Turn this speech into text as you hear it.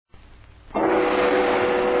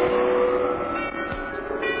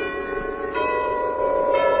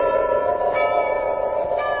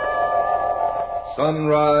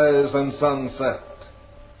sunrise and sunset,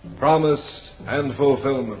 promise and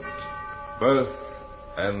fulfillment, birth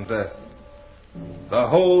and death. The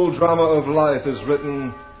whole drama of life is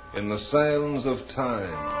written in the sands of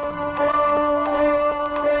time.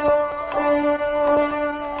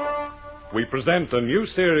 We present a new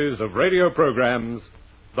series of radio programs,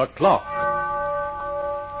 The Clock.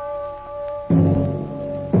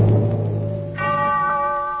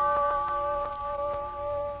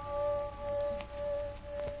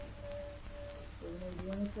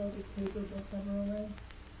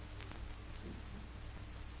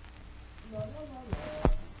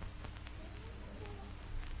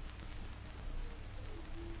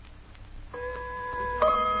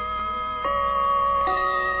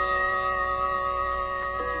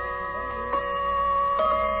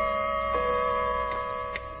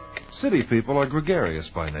 City people are gregarious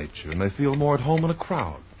by nature, and they feel more at home in a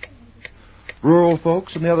crowd. Rural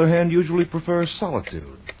folks, on the other hand, usually prefer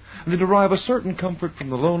solitude, and they derive a certain comfort from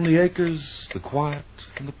the lonely acres, the quiet,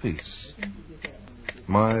 and the peace.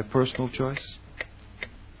 My personal choice?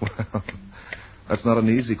 Well, that's not an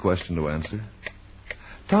easy question to answer.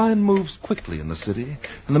 Time moves quickly in the city,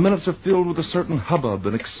 and the minutes are filled with a certain hubbub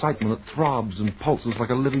and excitement that throbs and pulses like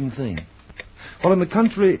a living thing. While in the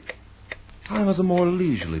country, time has a more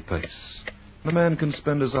leisurely pace, and a man can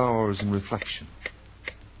spend his hours in reflection.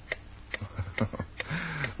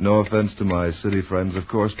 No offense to my city friends, of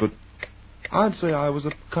course, but I'd say I was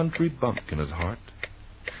a country bumpkin at heart.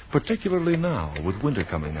 Particularly now, with winter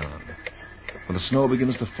coming on, when the snow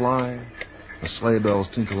begins to fly, the sleigh bells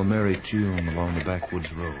tinkle a merry tune along the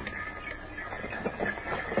backwoods road.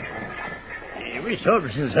 Miss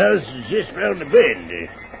Hobson's house is just round the bend,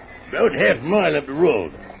 about half a mile up the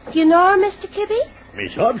road. Do you know her, Mr. Kibby?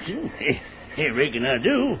 Miss Hobson? I reckon I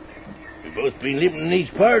do. We've both been living in these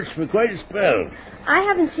parts for quite a spell. I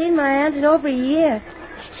haven't seen my aunt in over a year.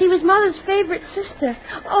 She was Mother's favorite sister.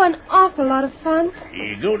 Oh, an awful lot of fun.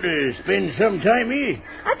 You going to spend some time here?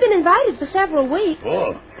 I've been invited for several weeks.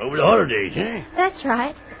 Oh, over the holidays, eh? That's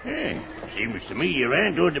right. Seems to me your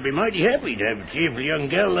aunt ought to be mighty happy to have a cheerful young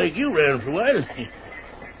gal like you around for a while.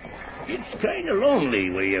 It's kind of lonely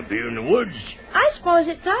way up here in the woods. I suppose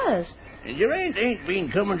it does. And your aunt ain't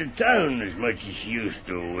been coming to town as much as she used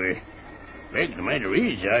to. Fact the matter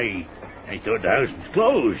is, I thought the house was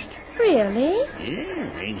closed. Really?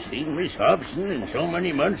 Yeah, ain't seen Miss Hobson in so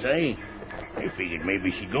many months, I figured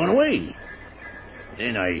maybe she'd gone away.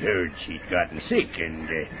 Then I heard she'd gotten sick, and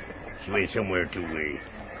she went somewhere to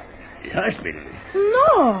the hospital.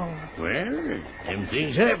 No. Well, them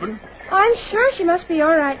things happen. I'm sure she must be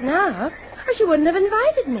all right now, or she wouldn't have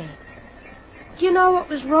invited me. Do you know what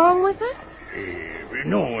was wrong with her?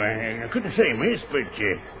 No, I couldn't say, miss, but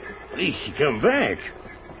at least she come back.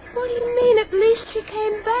 What do you mean, at least she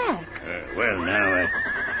came back? Well, now,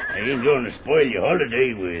 I ain't going to spoil your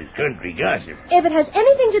holiday with country gossip. If it has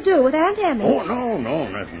anything to do with Aunt Emmy... Oh, no,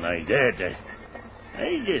 nothing like that.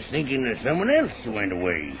 I just thinking that someone else went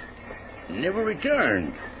away. Never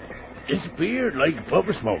returned. Disappeared like a puff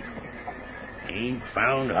of smoke. Ain't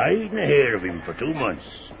found hide nor hair of him for 2 months.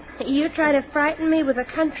 You try to frighten me with a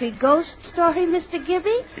country ghost story, Mr.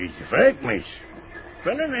 Gibby? It's a fact, miss.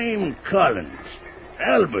 Fella named Collins,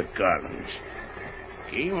 Albert Collins,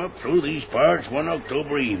 came up through these parts one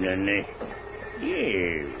October evening.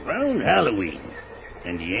 Round Halloween.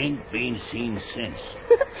 And he ain't been seen since.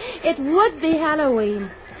 It would be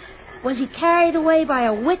Halloween. Was he carried away by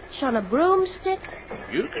a witch on a broomstick?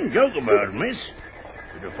 You can joke about it, miss.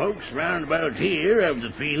 But the folks round about here have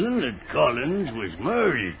the feeling that Collins was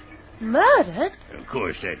murdered. Murdered? Of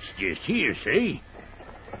course, that's just hearsay.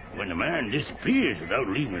 When a man disappears without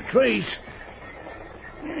leaving a trace...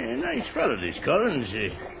 nice fellow, this Collins.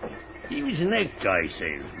 He was a necktie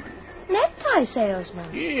salesman. Necktie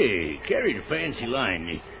salesman? Yeah, carried a fancy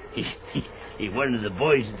line. One of the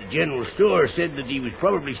boys at the general store said that he was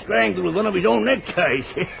probably strangled with one of his own neckties.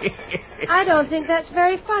 I don't think that's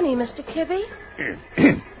very funny, Mr. Kibby.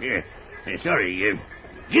 Yeah. Sorry.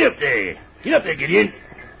 Get up there. Get up there, Gideon.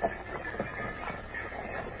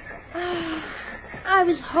 I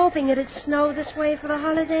was hoping it'd snow this way for the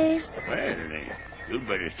holidays. Well, you'd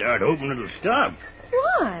better start hoping it'll stop.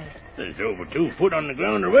 Why? There's over 2 foot on the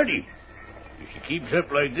ground already. If she keeps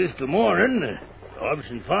up like this till morning, the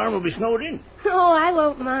Hobson farm will be snowed in. Oh, I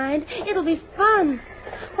won't mind. It'll be fun.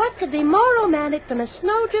 What could be more romantic than a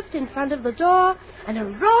snowdrift in front of the door and a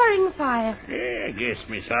roaring fire? Yeah, I guess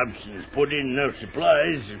Miss Hobson's put in enough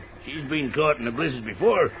supplies. She's been caught in a blizzard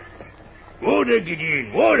before. Water,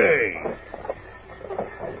 Gideon, water!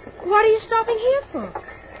 What are you stopping here for?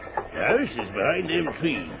 The house is behind them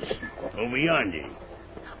trees, over yonder.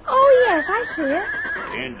 Oh, yes, I see it.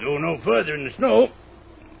 Can't go no further in the snow.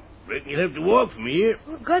 Reckon you'll have to walk from here.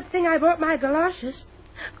 Good thing I brought my galoshes.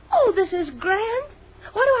 Oh, this is grand.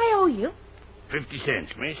 What do I owe you? 50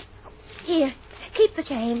 cents, miss. Here, keep the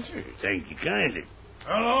change. Thank you kindly.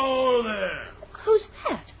 Hello there. Who's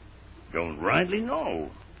that? Don't rightly know.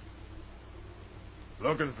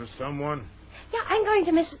 Looking for someone? Yeah, I'm going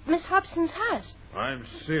to Miss Hobson's house. I'm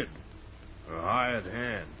Sid, a hired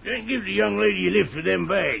hand. Then give the young lady a lift for them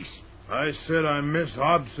bags. I said I'm Miss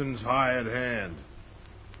Hobson's hired hand,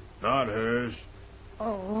 not hers.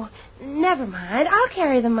 Oh, never mind. I'll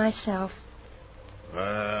carry them myself.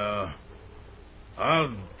 Well,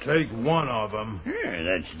 I'll take one of them. Yeah,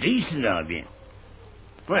 that's decent of you.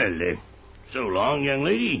 Well, so long, young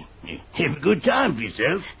lady. Have a good time for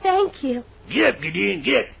yourself. Thank you. Get up, Gideon,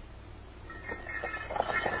 get.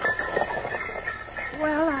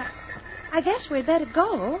 Well, I guess we'd better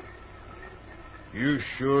go. You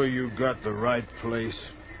sure you got the right place?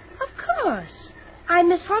 Of course. I'm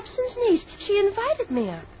Miss Hobson's niece. She invited me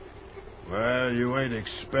up. Well, you ain't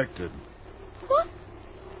expected. What?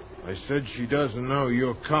 I said she doesn't know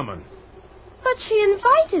you're coming. But she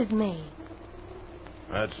invited me.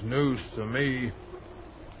 That's news to me.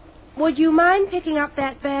 Would you mind picking up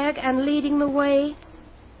that bag and leading the way?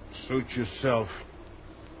 Suit yourself.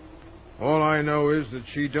 All I know is that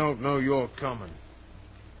she don't know you're coming.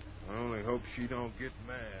 I only hope she don't get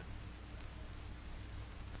mad.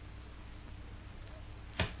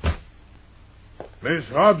 Miss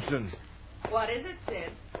Hobson. What is it,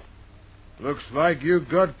 Sid? Looks like you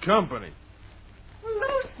got company.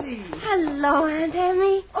 Lucy. Hello, Aunt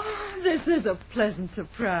Emmy. Oh, this is a pleasant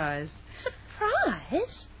surprise.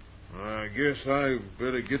 Surprise? I guess I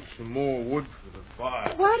better get some more wood for the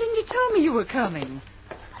fire. Why didn't you tell me you were coming?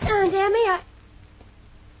 Aunt Emmy,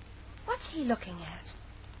 What's he looking at?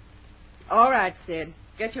 All right, Sid.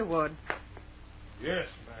 Get your wood. Yes,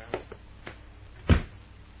 ma'am.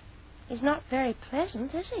 He's not very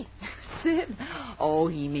pleasant, is he? Sid? Oh,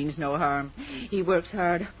 he means no harm. He works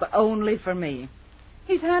hard, but only for me.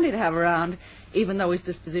 He's handy to have around, even though his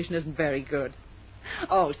disposition isn't very good.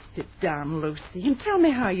 Oh, sit down, Lucy, and tell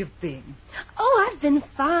me how you've been. Oh, I've been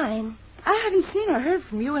fine. I haven't seen or heard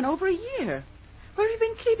from you in over a year. Where have you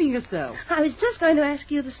been keeping yourself? I was just going to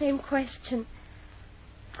ask you the same question.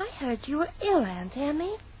 I heard you were ill, Aunt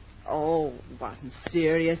Emmy. Oh, it wasn't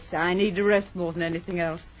serious. I need to rest more than anything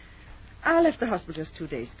else. I left the hospital just 2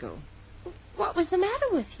 days ago. What was the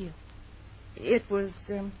matter with you? It was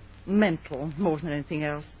mental more than anything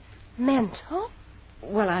else. Mental?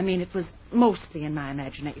 Well, I mean, it was mostly in my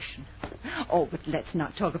imagination. Oh, but let's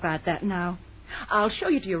not talk about that now. I'll show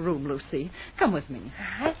you to your room, Lucy. Come with me.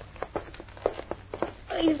 All right.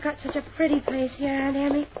 Oh, you've got such a pretty place here, Aunt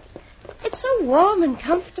Emmy. It's so warm and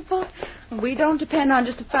comfortable. We don't depend on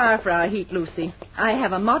just a fire for our heat, Lucy. I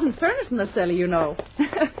have a modern furnace in the cellar, you know.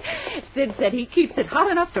 Sid said he keeps it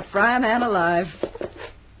hot enough to fry a man alive.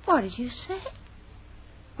 What did you say?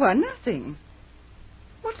 Well, nothing.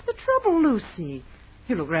 What's the trouble, Lucy?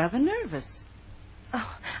 You look rather nervous.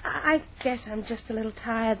 Oh, I guess I'm just a little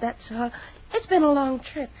tired, that's all. It's been a long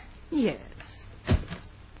trip. Yes.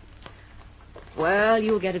 Well,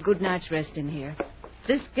 you'll get a good night's rest in here.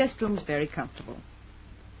 This guest room's very comfortable.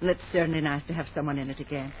 And it's certainly nice to have someone in it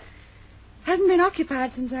again. Hasn't been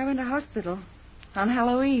occupied since I went to hospital. On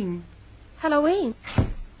Halloween. Halloween?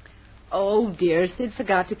 Oh, dear, Sid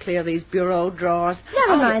forgot to clear these bureau drawers.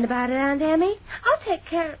 Never mind about it, Aunt Emmy. I'll take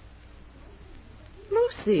care.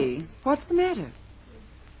 Lucy, what's the matter?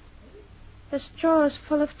 This drawer's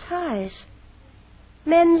full of ties.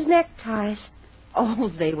 Men's neckties. Oh,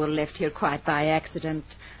 they were left here quite by accident.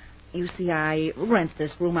 You see, I rent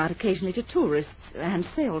this room out occasionally to tourists and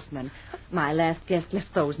salesmen. My last guest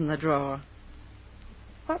left those in the drawer.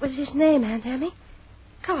 What was his name, Aunt Emmy?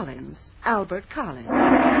 Collins. Albert Collins.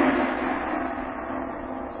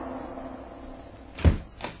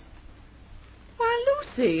 Why,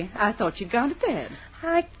 Lucy, I thought you'd gone to bed.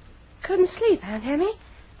 I couldn't sleep, Aunt Emmy.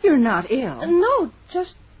 You're not ill. No,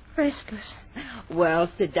 just restless. Well,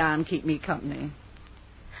 sit down and keep me company.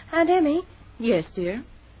 Aunt Emmy? Yes, dear?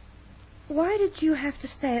 Why did you have to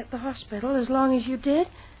stay at the hospital as long as you did?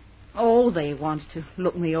 Oh, they wanted to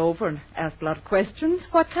look me over and ask a lot of questions.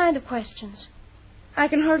 What kind of questions? I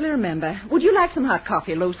can hardly remember. Would you like some hot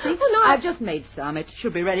coffee, Lucy? Oh, no. I've just made some. It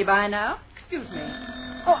should be ready by now. Excuse me.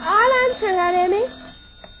 Oh, I'll answer, Aunt Emmy.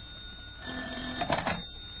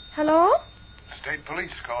 Hello? State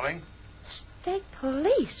Police calling. State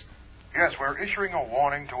Police? Yes, we're issuing a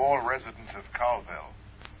warning to all residents of Colville.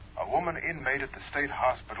 A woman inmate at the state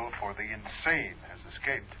hospital for the insane has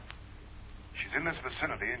escaped. She's in this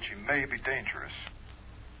vicinity and she may be dangerous.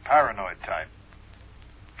 paranoid type.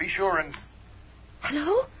 Be sure and...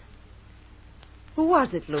 Hello? Who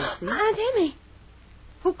was it, Lucy? Aunt Emmy.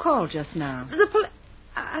 Who called just now?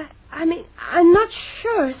 I mean, I'm not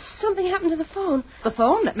sure. Something happened to the phone. The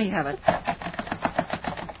phone? Let me have it.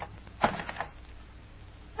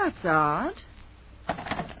 That's odd.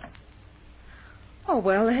 Oh,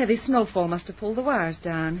 well, the heavy snowfall must have pulled the wires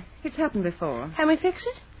down. It's happened before. Can we fix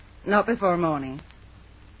it? Not before morning.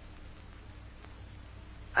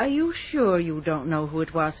 Are you sure you don't know who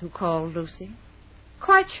it was who called, Lucy?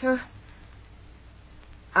 Quite sure.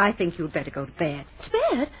 I think you'd better go to bed. To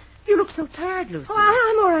bed? You look so tired, Lucy. Oh,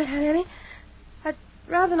 I'm all right, Aunt Emmy. I'd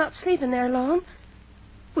rather not sleep in there alone.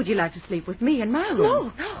 Would you like to sleep with me in my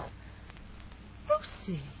room? No.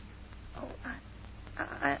 Lucy. Oh,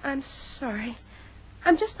 I'm sorry.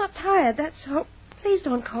 I'm just not tired, that's all. Please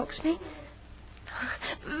don't coax me.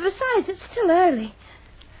 Besides, it's still early.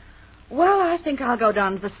 Well, I think I'll go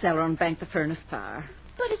down to the cellar and bank the furnace fire.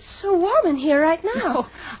 But it's so warm in here right now. No,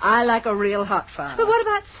 I like a real hot fire. But what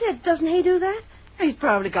about Sid? Doesn't he do that? He's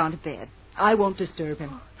probably gone to bed. I won't disturb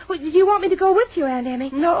him. Well, do you want me to go with you, Aunt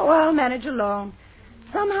Emmy? No, I'll manage alone.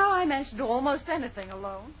 Somehow I manage to do almost anything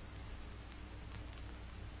alone.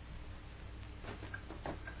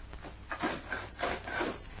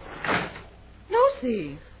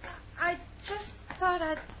 Lucy. I just thought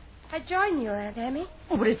I'd join you, Aunt Emmy.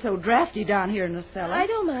 Oh, but it's so drafty down here in the cellar. I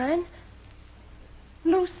don't mind.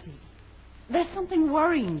 Lucy, there's something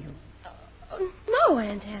worrying you. No,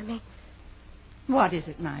 Aunt Emmy. What is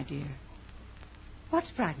it, my dear? What's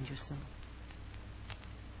frightened you so?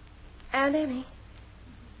 Aunt Emmy,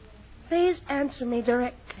 please answer me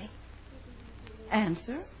directly.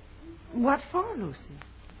 Answer? What for, Lucy?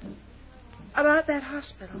 About that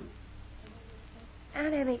hospital.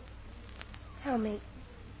 Aunt Emmy, tell me,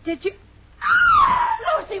 did you...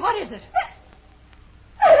 Lucy, what is it?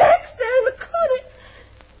 That axe there in the corner.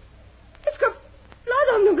 It's got blood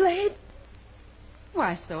on the blade.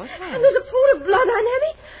 Why, so it has. And there's a pool of blood, Aunt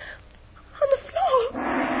Emmy, on the floor.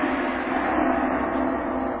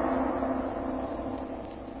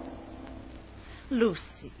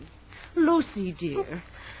 Lucy, dear.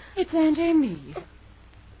 It's Aunt Emmy.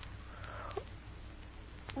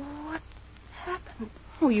 What happened?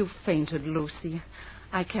 Oh, you fainted, Lucy.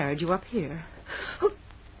 I carried you up here. Oh,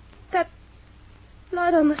 that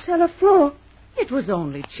blood on the cellar floor. It was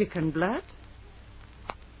only chicken blood.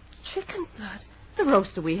 Chicken blood? The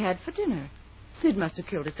roaster we had for dinner. Sid must have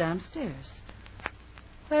killed it downstairs.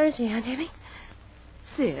 Where is he, Aunt Emmy?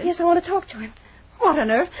 Sid? Yes, I want to talk to him. What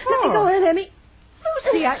on earth? Let me go, Aunt Emmy.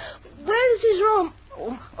 Lucy, Where is his room?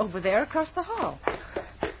 Oh, over there across the hall.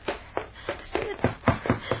 Sid.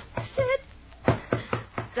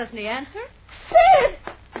 Doesn't he answer?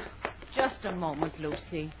 Sid! Just a moment,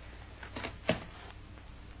 Lucy.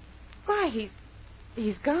 Why,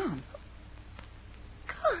 he's gone.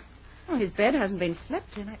 Gone? Oh, his bed hasn't been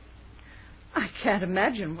slept in. I can't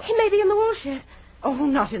imagine. He may be in the woolshed. Oh,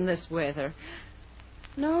 not in this weather.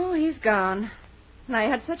 No, he's gone. And I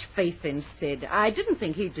had such faith in Sid. I didn't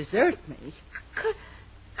think he'd desert me. Could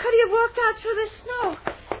he have walked out through the snow?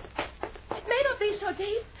 It may not be so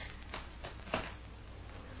deep.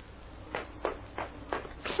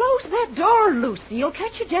 Close that door, Lucy. You'll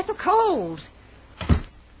catch your death of cold.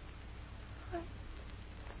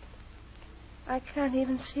 I can't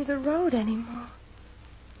even see the road anymore.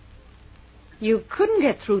 You couldn't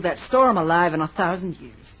get through that storm alive in 1,000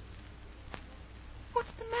 years.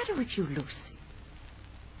 What's the matter with you, Lucy?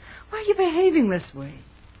 Why are you behaving this way?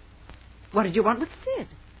 What did you want with Sid?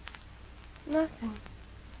 Nothing.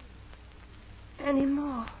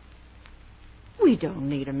 Anymore. We don't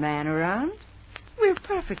need a man around. We're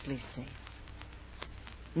perfectly safe.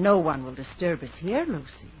 No one will disturb us here,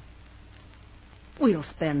 Lucy. We'll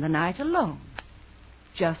spend the night alone.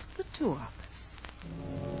 Just the two of us.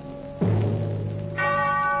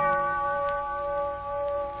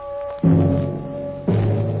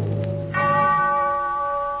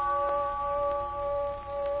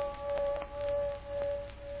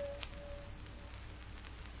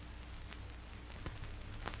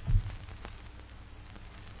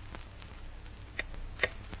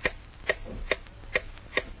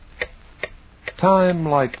 Time,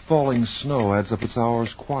 like falling snow, adds up its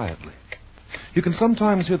hours quietly. You can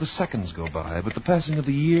sometimes hear the seconds go by, but the passing of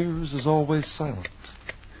the years is always silent.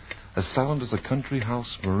 As silent as a country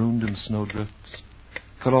house marooned in snowdrifts,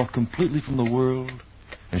 cut off completely from the world,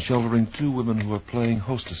 and sheltering two women who are playing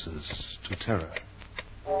hostesses to terror.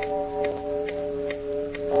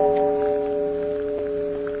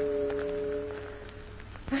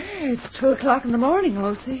 It's 2:00 in the morning,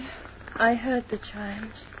 Lucy. I heard the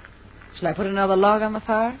chimes. Shall I put another log on the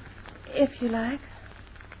fire? If you like.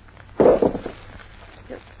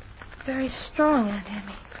 You're very strong, Aunt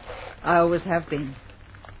Emmy. I always have been.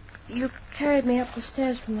 You carried me up the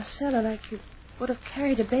stairs from the cellar like you would have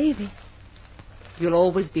carried a baby. You'll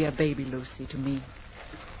always be a baby, Lucy, to me.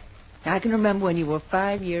 I can remember when you were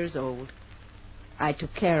 5 years old. I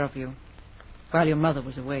took care of you while your mother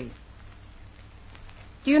was away.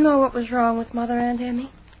 Do you know what was wrong with Mother, Aunt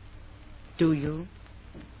Emmy? Do you?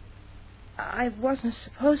 I wasn't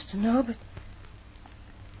supposed to know, but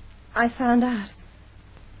I found out.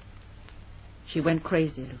 She went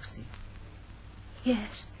crazy, Lucy.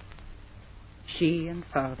 Yes. She and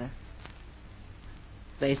Father.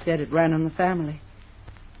 They said it ran in the family.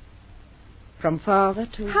 From Father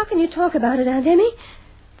to... How can you talk about it, Aunt Emmy?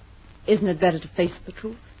 Isn't it better to face the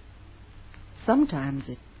truth? Sometimes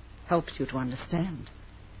it helps you to understand.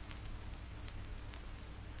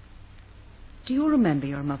 Do you remember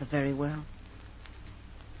your mother very well?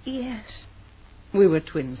 Yes. We were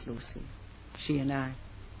twins, Lucy. She and I.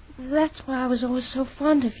 That's why I was always so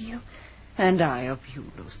fond of you. And I of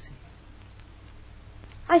you, Lucy.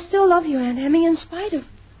 I still love you, Aunt Emmy, in spite of...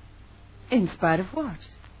 In spite of what?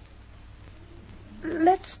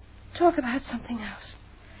 Let's talk about something else.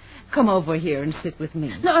 Come over here and sit with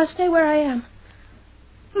me. No, I'll stay where I am.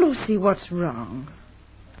 Lucy, what's wrong?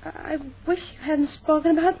 I wish you hadn't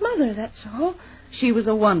spoken about Mother, that's all. She was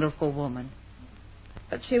a wonderful woman.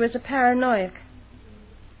 But she was a paranoiac.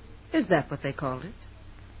 Is that what they called it?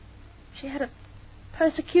 She had a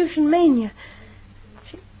persecution mania.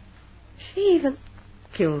 She even...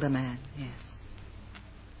 Killed a man, yes.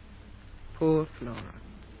 Poor Flora.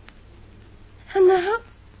 And now?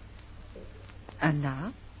 And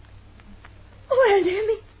now? Oh, Aunt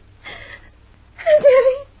Emmy. Aunt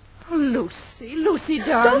Emmy. Oh, Lucy,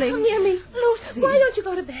 darling. Don't come near me. Lucy. Why don't you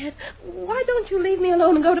go to bed? Why don't you leave me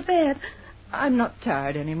alone and go to bed? I'm not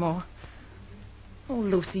tired anymore. Oh,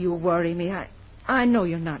 Lucy, you worry me. I know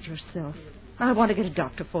you're not yourself. I want to get a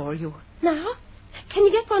doctor for you. Now? Can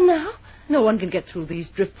you get one now? No one can get through these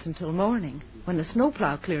drifts until morning, when the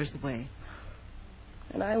snowplow clears the way.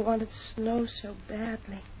 And I wanted snow so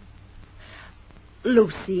badly.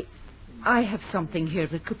 Lucy, I have something here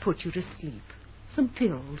that could put you to sleep. Some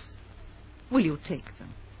pills. Will you take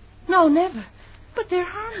them? No, never. But they're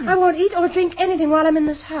harmless. I won't eat or drink anything while I'm in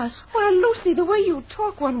this house. Well, Lucy, the way you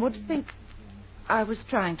talk, one would think I was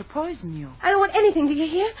trying to poison you. I don't want anything, do you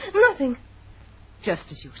hear? Nothing.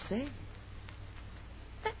 Just as you say.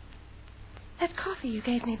 That coffee you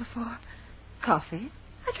gave me before. Coffee?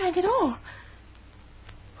 I drank it all.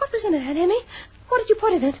 What was in it, Aunt Emmy? What did you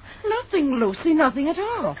put in it? Nothing, Lucy, nothing at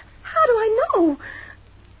all. How do I know?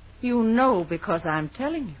 You know because I'm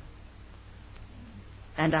telling you.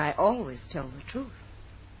 And I always tell the truth.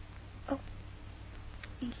 Oh,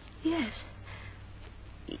 yes.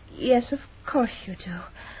 Yes, of course you do.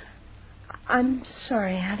 I'm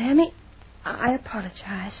sorry, Aunt Emmy. I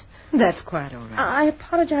apologize. That's quite all right. I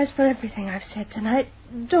apologize for everything I've said tonight.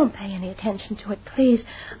 Don't pay any attention to it, please.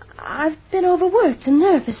 I've been overworked and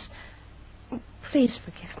nervous. Please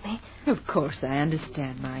forgive me. Of course, I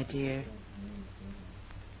understand, my dear.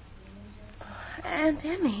 Aunt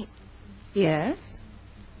Emmy. Yes?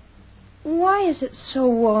 Why is it so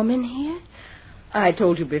warm in here? I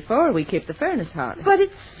told you before we keep the furnace hot. But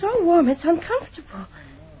it's so warm, it's uncomfortable.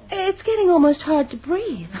 It's getting almost hard to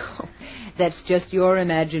breathe. Oh, that's just your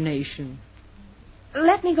imagination.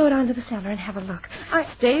 Let me go down to the cellar and have a look.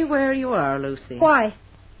 Stay where you are, Lucy. Why?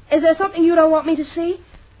 Is there something you don't want me to see?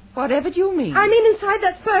 Whatever do you mean? I mean inside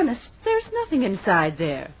that furnace. There's nothing inside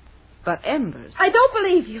there but embers. I don't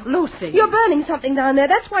believe you. Lucy. You're burning something down there.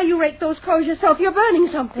 That's why you raked those clothes yourself. You're burning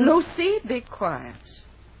something. Lucy, be quiet.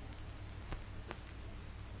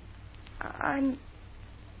 I'm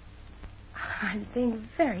being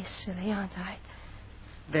very silly, aren't I?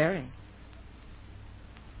 Very.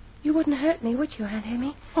 You wouldn't hurt me, would you, Aunt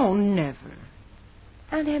Emmy? Oh, never.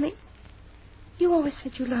 Aunt Emmy, you always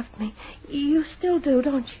said you loved me. You still do,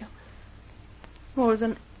 don't you? More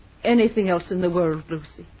than anything else in the world,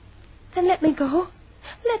 Lucy. Then let me go.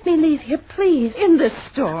 Let me leave here, please. In this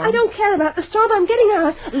storm. I don't care about the storm. I'm getting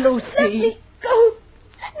out. Lucy. Let me go.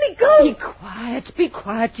 Let me go. Be quiet. Be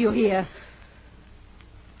quiet, you hear?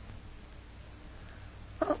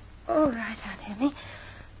 Oh, all right, Aunt Emmy.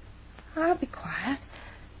 I'll be quiet.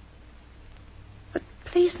 But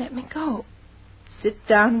please let me go. Sit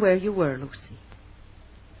down where you were, Lucy.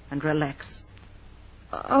 And relax.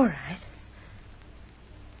 All right.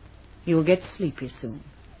 You'll get sleepy soon.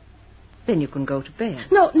 Then you can go to bed.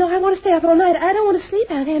 No, I want to stay up all night. I don't want to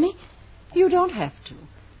sleep, Aunt Emmy. You don't have to,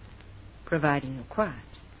 providing you're quiet.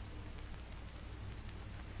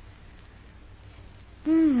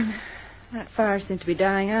 That fire seemed to be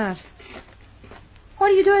dying out. What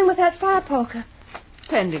are you doing with that fire poker?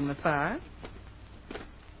 Tending the fire.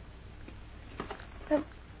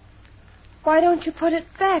 Why don't you put it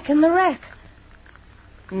back in the rack?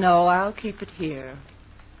 No, I'll keep it here.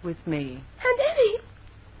 With me. Aunt Emmy!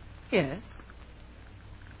 Yes?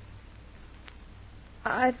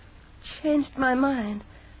 I've changed my mind.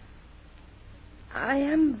 I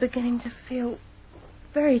am beginning to feel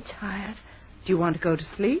very tired. Do you want to go to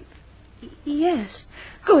sleep? Yes.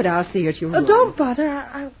 Good, I'll see you at your room. Don't bother.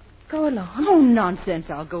 I'll go alone. Oh, nonsense.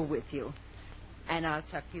 I'll go with you. And I'll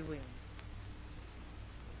tuck you in.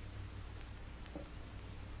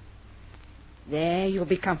 There, you'll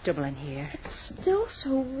be comfortable in here. It's still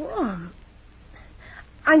so warm.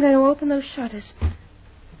 I'm going to open those shutters.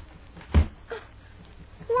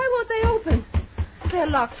 Why won't they open? They're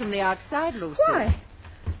locked from the outside, Lucy. Why?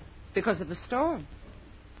 Because of the storm.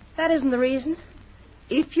 That isn't the reason.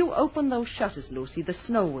 If you open those shutters, Lucy, the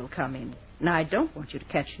snow will come in. Now, I don't want you to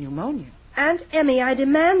catch pneumonia. Aunt Emmy, I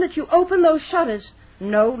demand that you open those shutters.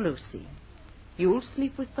 No, Lucy. You'll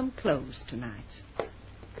sleep with them closed tonight.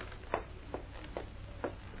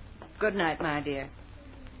 Good night, my dear.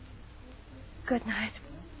 Good night.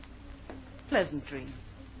 Pleasant dreams.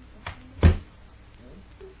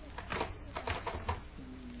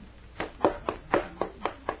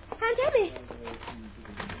 Aunt Emmy!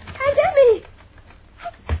 Aunt Emmy!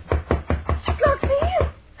 She's locked me in!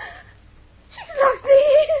 She's locked me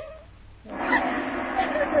in!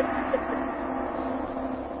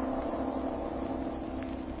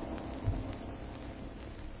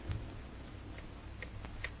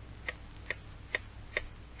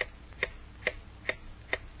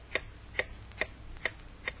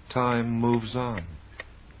 Time moves on.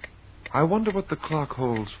 I wonder what the clock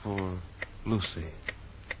holds for Lucy.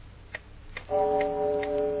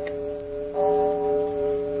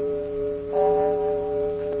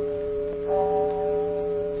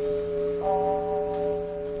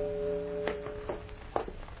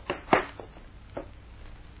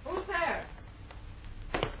 Who's there?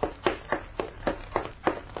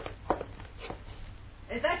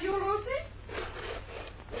 Is that you, Lucy?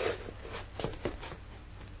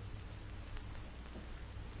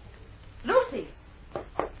 Lucy!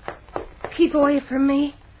 Keep away from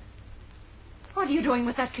me. What are you doing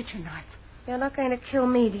with that kitchen knife? You're not going to kill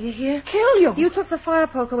me, do you hear? Kill you? You took the fire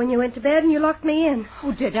poker when you went to bed and you locked me in.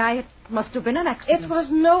 Oh, did I? It must have been an accident. It was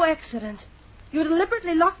no accident. You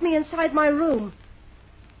deliberately locked me inside my room.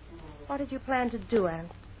 What did you plan to do, Aunt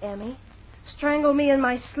Emmy? Strangle me in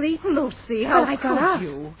my sleep? Lucy, how But I got could out.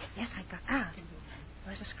 you? Yes, I got out. There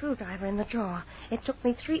was a screwdriver in the drawer. It took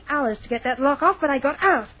me 3 hours to get that lock off, but I got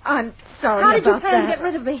out. I'm sorry How did you about plan that. to get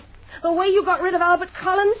rid of me? The way you got rid of Albert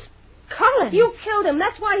Collins? Collins? You killed him.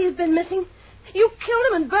 That's why he's been missing. You killed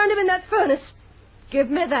him and burned him in that furnace. Give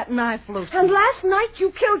me that knife, Lucy. And last night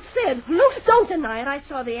you killed Sid. Lucy, don't deny it. I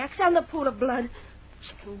saw the axe and the pool of blood.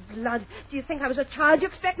 Chicken blood. Do you think I was a child? You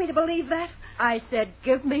expect me to believe that? I said,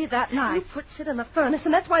 give me that knife. You put Sid in the furnace,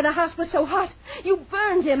 and that's why the house was so hot. You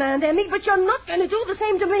burned him, Aunt Emmy, but you're not going to do the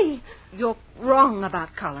same to me. You're wrong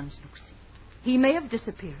about Collins, Lucy. He may have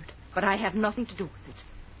disappeared, but I have nothing to do with it.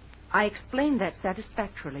 I explained that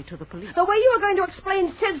satisfactorily to the police. The way you were going to explain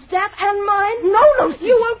Sid's death and mine? No, Lucy.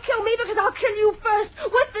 You won't kill me because I'll kill you first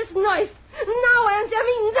with this knife. Now, Aunt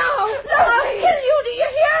Emmy, now. I'll kill you. Do you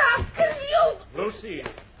hear? I'll kill you. Lucy.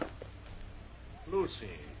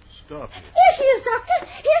 Lucy, stop it. Here she is, Doctor.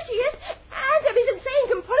 Here she is. Aunt Emmy's insane,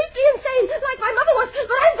 completely insane, like my mother was.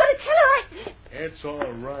 But I'm going to kill her. It's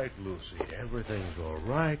all right, Lucy. Everything's all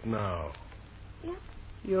right now. Yeah?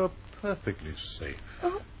 You're perfectly safe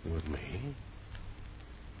Oh. with me.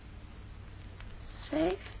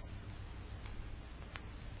 Safe?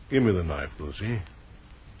 Give me the knife, Lucy.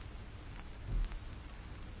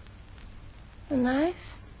 The knife?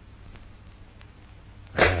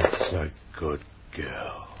 That's a good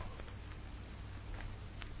girl.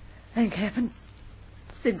 Thank heaven.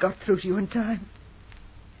 Sid got through to you in time.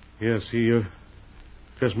 Yes, he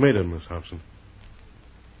just made it, Miss Hobson.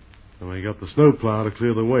 And we got the snowplow to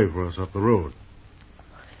clear the way for us up the road.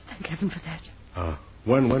 Thank heaven for that.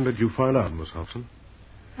 When did you find out, Miss Hobson?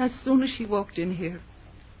 As soon as she walked in here.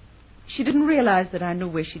 She didn't realize that I knew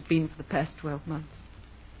where she'd been for the past 12 months.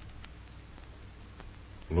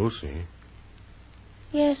 Lucy,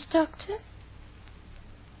 Yes, Doctor?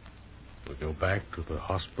 we go back to the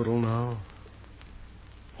hospital now?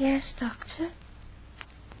 Yes, Doctor.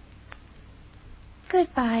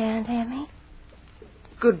 Goodbye, Aunt Emmy.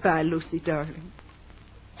 Goodbye, Lucy, darling.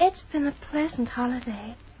 It's been a pleasant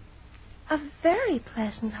holiday. A very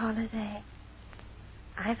pleasant holiday.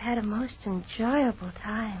 I've had a most enjoyable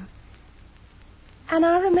time. And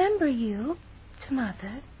I'll remember you to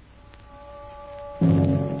Mother.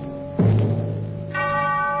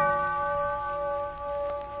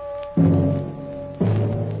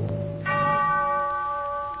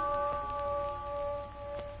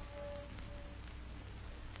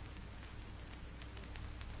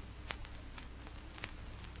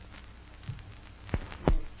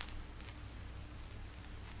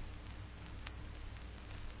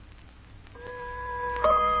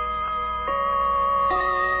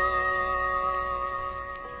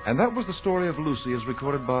 And that was the story of Lucy as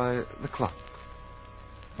recorded by the clock.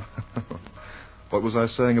 What was I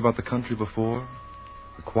saying about the country before?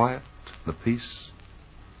 The quiet, the peace.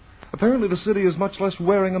 Apparently the city is much less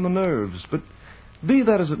wearing on the nerves, but be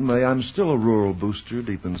that as it may, I'm still a rural booster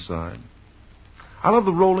deep inside. I love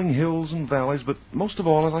the rolling hills and valleys, but most of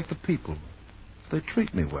all I like the people. They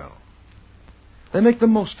treat me well. They make the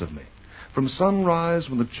most of me, from sunrise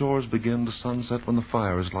when the chores begin to sunset when the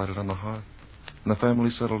fire is lighted on the hearth and the family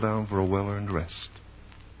settle down for a well-earned rest.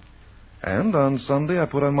 And on Sunday, I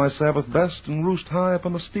put on my Sabbath best and roost high up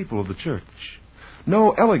on the steeple of the church.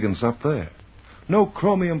 No elegance up there. No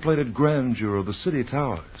chromium-plated grandeur of the city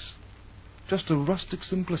towers. Just a rustic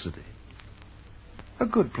simplicity. A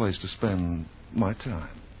good place to spend my time.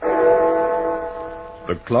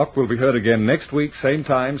 The Clock will be heard again next week, same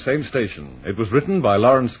time, same station. It was written by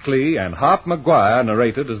Lawrence Klee, and Hart McGuire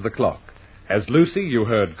narrated as the Clock. As Lucy, you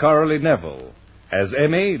heard Coralie Neville. As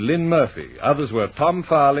Emmy, Lynn Murphy. Others were Tom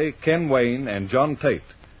Farley, Ken Wayne, and John Tate.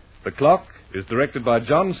 The Clock is directed by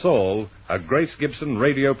John Saul, a Grace Gibson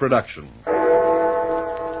radio production.